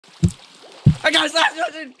I got slapped.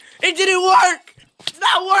 It didn't work. It's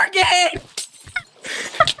not working.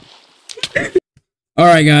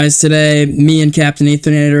 Alright guys, today me and Captain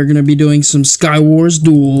Ethernet are going to be doing some Sky Wars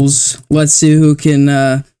duels. Let's see who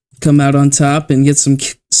can come out on top and get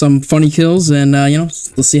some funny kills, and you know,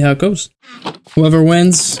 let's see how it goes. Whoever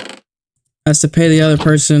wins has to pay the other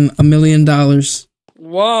person $1 million.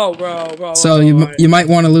 Whoa, bro. So you might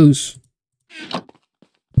want to lose. You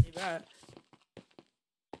bet.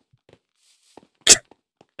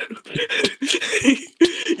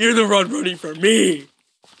 You're the one running for me.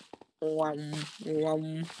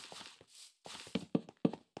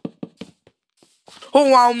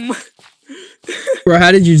 Bro,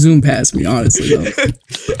 how did you zoom past me, honestly, though?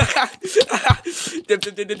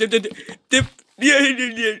 Dip.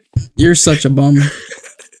 Yeah. You're such a bum.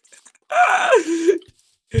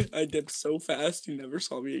 I dipped so fast, you never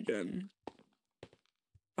saw me again.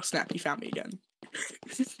 Oh, snap, you found me again.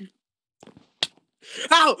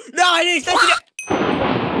 Ow! No, I didn't expect you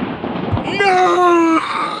to...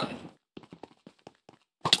 No!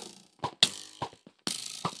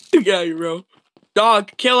 Get out of here, bro.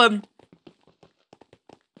 Dog, kill him.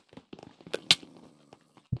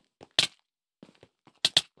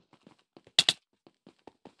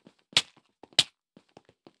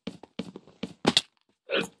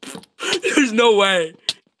 There's no way.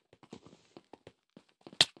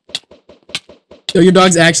 Yo, your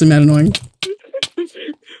dog's actually mad annoying.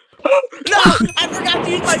 No! I forgot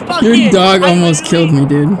to use my bucket! Your dog almost killed me,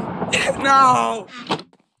 dude. No!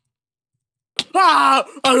 Ah!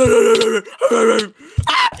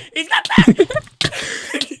 He's got back!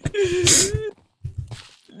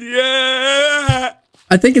 Yeah!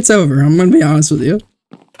 I think it's over. I'm gonna be honest with you.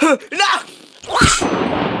 No!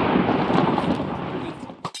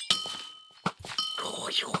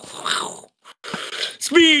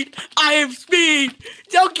 Speed! I am speed!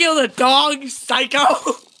 Don't kill the dog,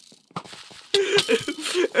 psycho!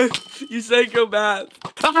 You psychopath.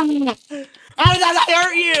 How did that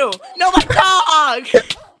hurt you? No, my dog!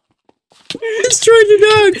 Destroyed your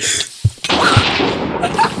dog!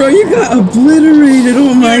 Bro, you got obliterated!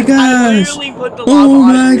 Oh my gosh! Oh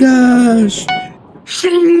my gosh!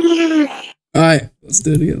 Alright, let's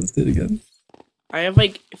do it again. I have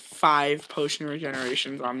like 5 potion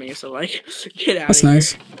regenerations on me, so like, get out That's of here.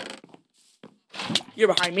 nice.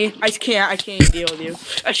 You're behind me. I can't deal with you.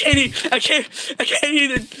 I can't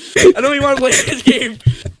even. I don't even want to play this game.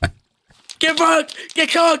 Get fucked! Get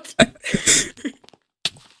cooked!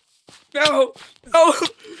 No!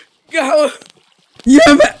 Go! You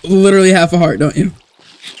have literally half a heart, don't you?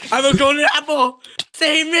 I'm a golden apple!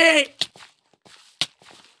 Save me!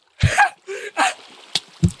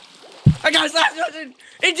 I got slapped.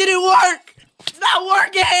 It didn't work! It's not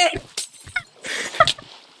working!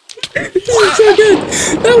 That was so good!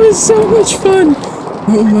 That was so much fun!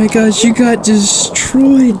 Oh my gosh, you got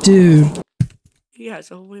destroyed, dude! Yeah,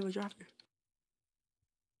 so we were dropping.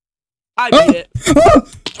 I beat it. Oh!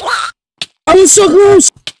 I was so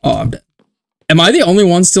close! Oh, I'm dead. Am I the only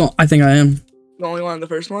one still? I think I am. The only one, the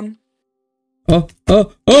first one? Oh!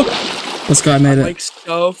 Let's go, I made it. Like,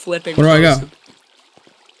 so flipping. Where do I go?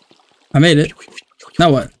 I made it.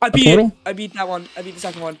 Now what? I beat portal? it. I beat that one. I beat the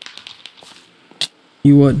second one.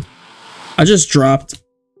 You would. I just dropped.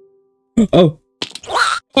 Oh,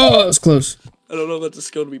 that was close. I don't know if that's a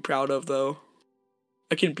skill to be proud of, though.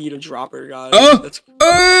 I can beat a dropper, guys. Oh,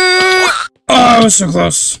 I was so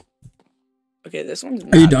close. Okay, this one's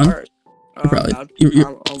Are you done? hard. Probably. I'm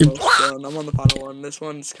almost done. I'm on the final one. This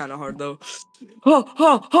one's kind of hard, though.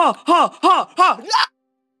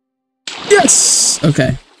 Yes!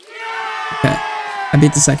 Okay. I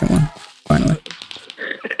beat the second one. Finally.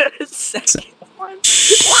 Second one?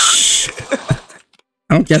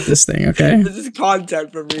 I don't get this thing, okay? This is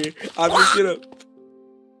content for me. I'm just gonna...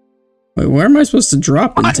 Wait, where am I supposed to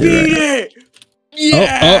drop into? I beat it!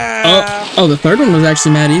 Yeah! Oh, the third one was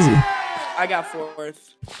actually mad easy. I got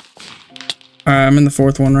 4th. Alright, I'm in the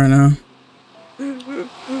 4th one right now.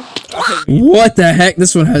 What the heck?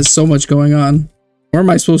 This one has so much going on. Where am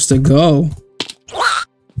I supposed to go?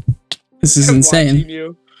 This is insane.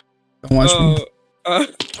 Don't watch me.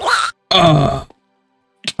 Alright,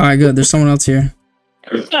 good. There's someone else here.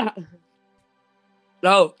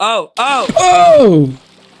 No. Oh!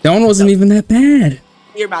 That one wasn't even that bad.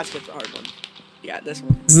 Your basket's a hard one. Yeah, this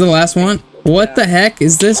one. This is the last one? What the heck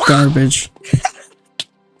is this garbage?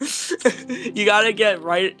 You gotta get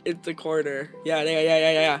right in the corner.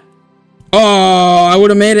 Yeah. Oh, I would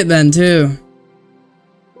have made it then, too.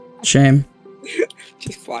 Shame.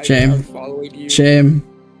 Just flying Shame. following you. Shame.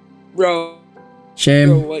 Bro. Shame.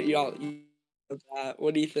 Bro,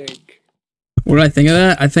 what do you think? What did I think of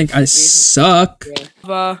that? I think I suck.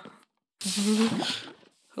 Lava.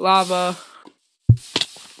 Lava.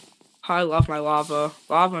 I love my lava.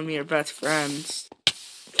 Lava and me are best friends.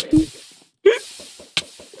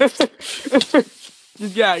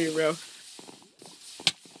 Just get out of here, bro.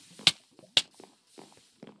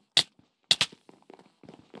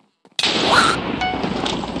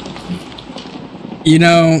 You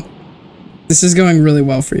know, this is going really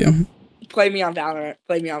well for you. Play me on Valorant.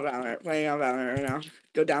 Play me on Valorant. Play me on Valorant right now.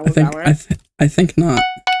 Go down with Valorant. I think not.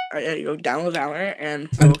 Alright, yeah, you go down with Valorant and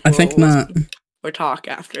I think not. We'll talk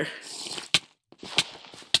after.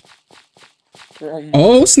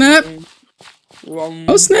 Oh snap!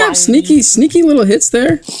 Oh snap! Sneaky little hits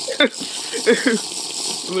there.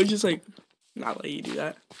 We'll just like not let you do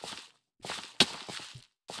that.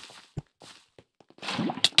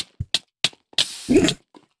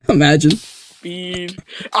 Imagine. Speed.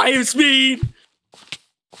 I am speed.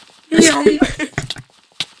 Ow!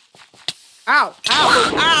 Ow!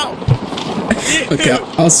 Ow! Okay,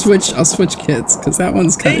 I'll switch kits because that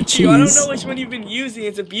one's kind of cheese. I don't know which one you've been using.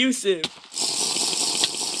 It's abusive.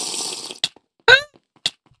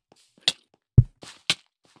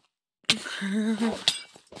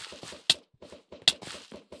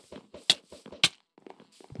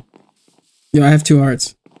 Yo, I have 2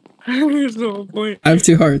 hearts. There's no point. I have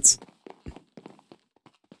 2 hearts.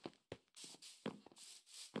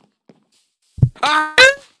 Ah!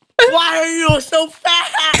 Why are you so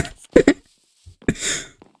fast?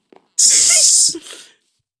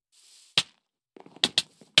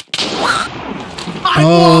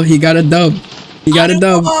 Oh, he got a dub. He got a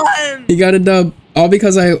dub. He got a dub. All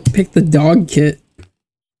because I picked the dog kit.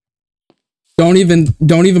 Don't even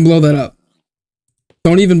blow that up.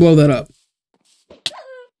 Don't even blow that up.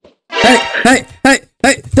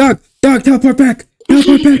 Hey, dog, teleport back,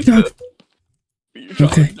 dog.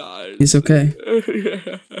 Okay, he's okay.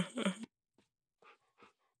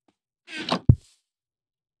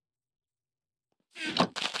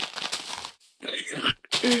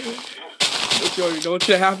 Don't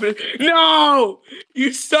you happen? No!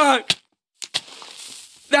 You suck!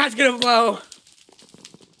 That's gonna blow!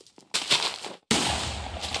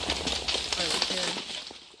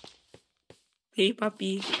 Hey,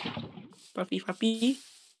 puppy. Puppy.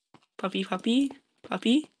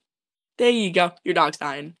 There you go. Your dog's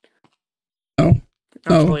dying. No. I'm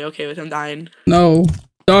totally okay with him dying. No.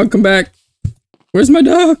 Dog, come back. Where's my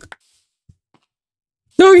dog?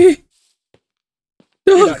 Doggy!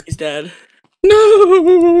 Dog! He's dead.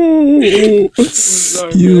 No!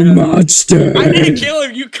 Sorry, you man. monster! I didn't kill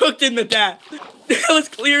him. You cooked him to death. That was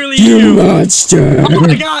clearly you. You monster! Oh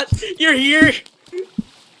my god! You're here!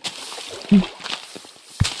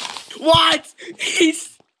 What?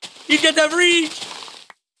 He's got that reach!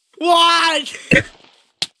 What?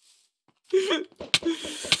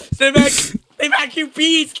 Stay back, you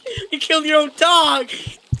beast! You killed your own dog!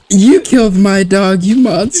 You killed my dog, you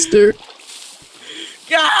monster!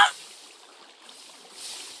 God!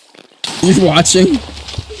 You're watching?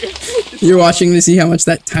 You're watching to see how much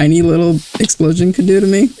that tiny little explosion could do to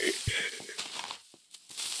me?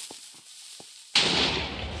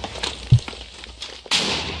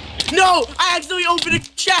 No! I accidentally opened a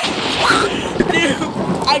chest! Dude,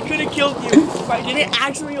 I could have killed you if I didn't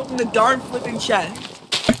accidentally open the darn flipping chest.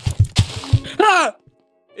 Ah!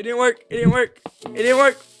 It didn't work. You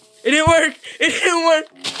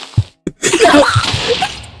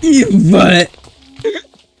butt.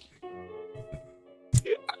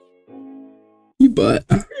 You butt.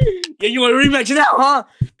 Yeah, you want to rematch now, huh?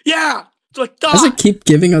 Yeah! So I thought. Why does it keep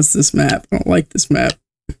giving us this map? I don't like this map.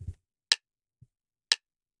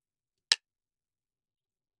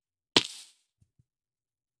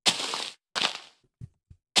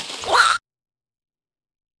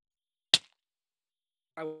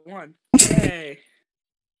 I won. Hey.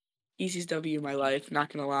 Easiest W in my life,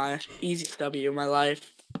 not gonna lie. Easiest W in my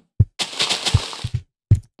life.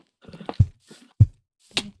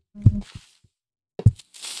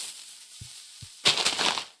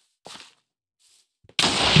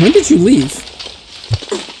 When did you leave?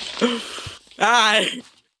 Hi.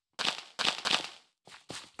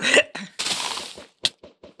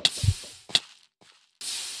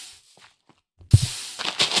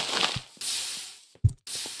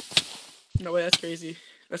 No way, that's crazy.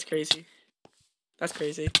 That's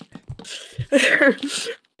crazy.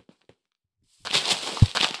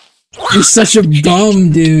 You're such a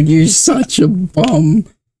bum, dude. You're such a bum.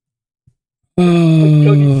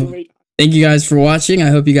 Oh. Thank you guys for watching. I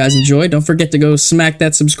hope you guys enjoyed. Don't forget to go smack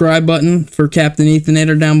that subscribe button for Captain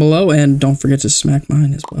Ethonator down below. And don't forget to smack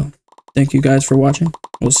mine as well. Thank you guys for watching.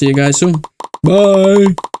 We'll see you guys soon.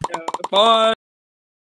 Bye. Bye.